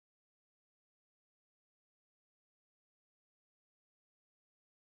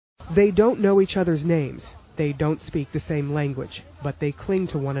They don't know each other's names. They don't speak the same language, but they cling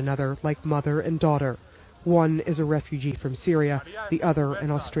to one another like mother and daughter. One is a refugee from Syria, the other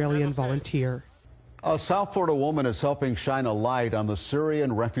an Australian volunteer. A South Florida woman is helping shine a light on the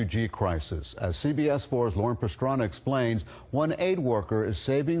Syrian refugee crisis. As CBS 4's Lauren Pastrana explains, one aid worker is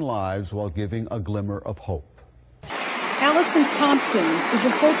saving lives while giving a glimmer of hope. Alison Thompson is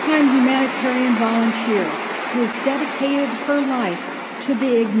a full-time humanitarian volunteer who has dedicated her life to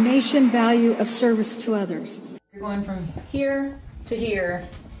the Ignatian value of service to others. You're going from here to here.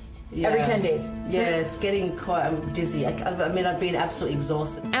 Yeah. Every 10 days. Yeah, it's getting quite dizzy. I've been absolutely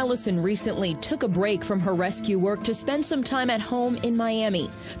exhausted. Allison recently took a break from her rescue work to spend some time at home in Miami.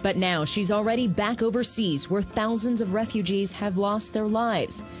 But now she's already back overseas where thousands of refugees have lost their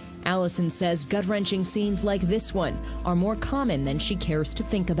lives. Allison says gut-wrenching scenes like this one are more common than she cares to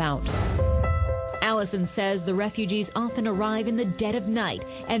think about. Allison says the refugees often arrive in the dead of night,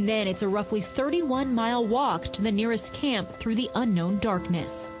 and then it's a roughly 31-mile walk to the nearest camp through the unknown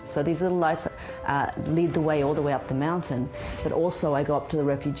darkness. So these little lights lead the way all the way up the mountain, but also I go up to the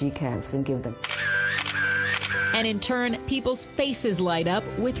refugee camps and give them. And in turn, people's faces light up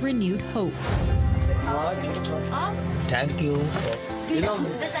with renewed hope. Thank you.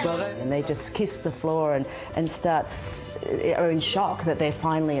 And they just kiss the floor and are in shock that they're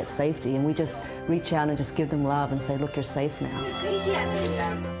finally at safety. And we just reach out and just give them love and say, look, you're safe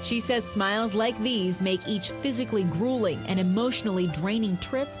now. She says smiles like these make each physically grueling and emotionally draining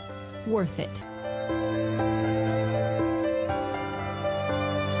trip worth it.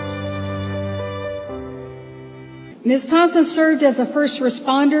 Ms. Thompson served as a first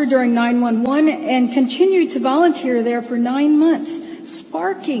responder during 911 and continued to volunteer there for 9 months,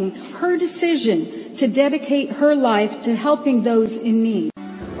 sparking her decision to dedicate her life to helping those in need.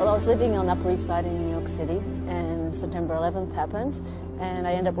 Well, I was living on the Upper East Side in New York City, and September 11th happened, and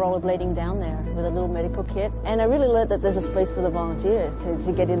I ended up rollerblading down there with a little medical kit, and I really learned that there's a space for the volunteer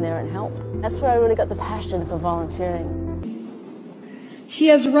to get in there and help. That's where I really got the passion for volunteering. She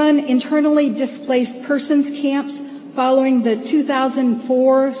has run internally displaced persons camps following the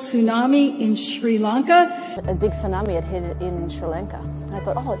 2004 tsunami in Sri Lanka. A big tsunami had hit in Sri Lanka. And I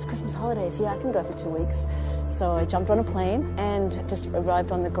thought, oh, it's Christmas holidays. Yeah, I can go for 2 weeks. So I jumped on a plane and just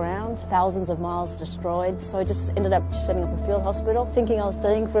arrived on the ground. Thousands of miles destroyed. So I just ended up setting up a field hospital, thinking I was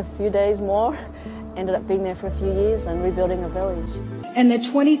staying for a few days more. Ended up being there for a few years and rebuilding a village. And the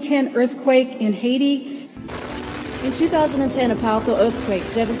 2010 earthquake in Haiti. In 2010, a powerful earthquake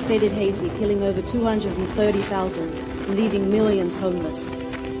devastated Haiti, killing over 230,000 and leaving millions homeless.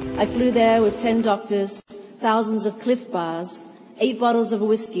 I flew there with 10 doctors, thousands of Cliff Bars, 8 bottles of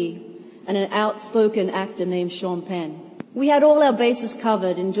whiskey, and an outspoken actor named Sean Penn. We had all our bases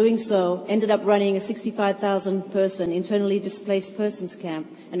covered. In doing so, ended up running a 65,000-person internally displaced persons camp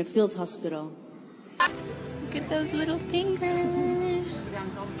and a field hospital. Look at those little fingers.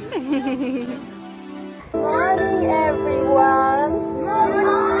 Morning, everyone.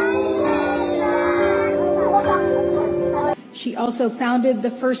 She also founded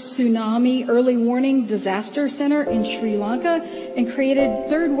the first tsunami early warning disaster center in Sri Lanka and created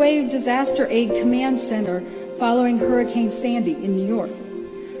Third Wave Disaster Aid Command Center following Hurricane Sandy in New York.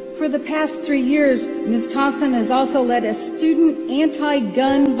 For the past 3 years, Ms. Thompson has also led a student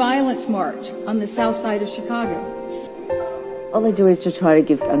anti-gun violence march on the south side of Chicago. All I do is to try to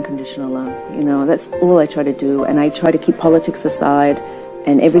give unconditional love. You know, that's all I try to do. And I try to keep politics aside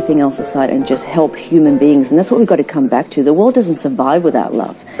and everything else aside and just help human beings. And that's what we've got to come back to. The world doesn't survive without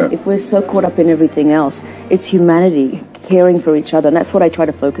love. If we're so caught up in everything else, it's humanity, caring for each other. And that's what I try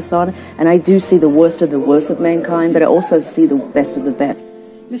to focus on. And I do see the worst of mankind, but I also see the best of the best.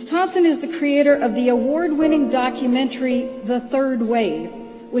 Ms. Thompson is the creator of the award-winning documentary, The Third Wave,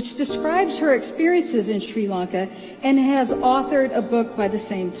 which describes her experiences in Sri Lanka and has authored a book by the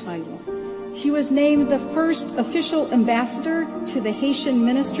same title. She was named the first official ambassador to the Haitian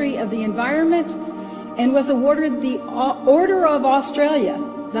Ministry of the Environment and was awarded the Order of Australia,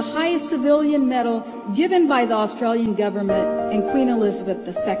 the highest civilian medal given by the Australian government and Queen Elizabeth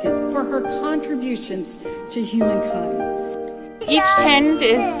II for her contributions to humankind. Each tent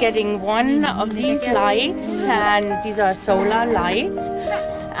is getting one of these lights, and these are solar lights,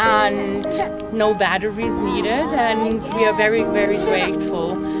 and no batteries needed, and we are very, very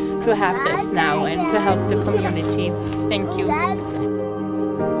grateful to have this now and to help the community. Thank you.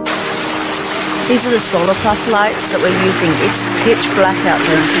 These are the solar puff lights that we're using. It's pitch black out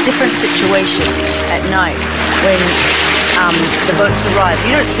there. It's a different situation at night when the boats arrive.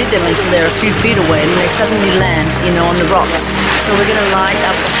 You don't see them until they're a few feet away and they suddenly land, on the rocks. So we're going to light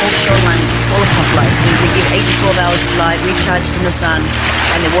up the whole shoreline with solar puff lights. We give to 12 hours of light, recharged in the sun,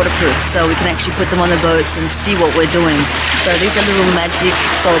 and they're waterproof, so we can actually put them on the boats and see what we're doing. So these are little magic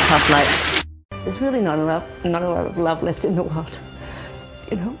solar puff lights. There's really not a lot of love left in the world,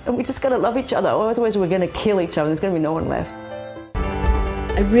 you know, and we just got to love each other, otherwise we're going to kill each other. There's going to be no one left.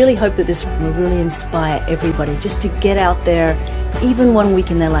 I really hope that this will really inspire everybody just to get out there, even 1 week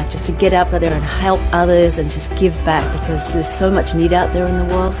in their life, just to get out there and help others and just give back, because there's so much need out there in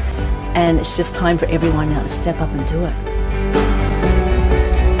the world, and it's just time for everyone now to step up and do it.